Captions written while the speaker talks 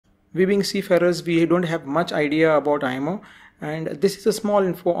We being seafarers, we don't have much idea about IMO, and this is a small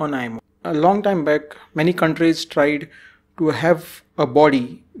info on IMO. A long time back, many countries tried to have a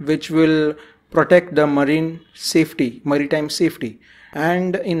body which will protect the maritime safety.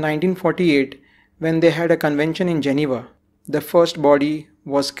 And in 1948, when they had a convention in Geneva, the first body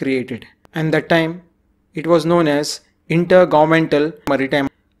was created. And that time, it was known as Intergovernmental Maritime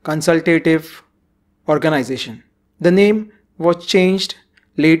Consultative Organization. The name was changed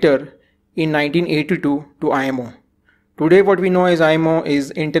later in 1982 to IMO. Today what we know as IMO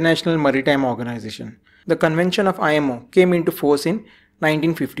is International Maritime Organization. The convention of IMO came into force in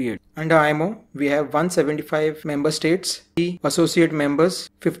 1958. Under IMO, we have 175 member states, 3 associate members,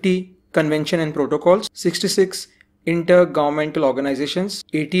 50 convention and protocols, 66 intergovernmental organizations,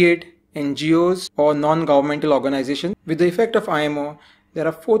 88 NGOs or non-governmental organizations. With the effect of IMO, there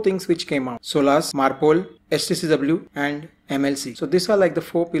are 4 things which came out: SOLAS, MARPOL, STCW and MLC. So these are like the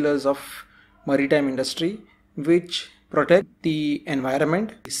 4 pillars of maritime industry which protect the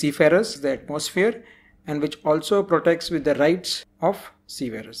environment, the seafarers, the atmosphere, and which also protects with the rights of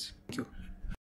seafarers. Thank you.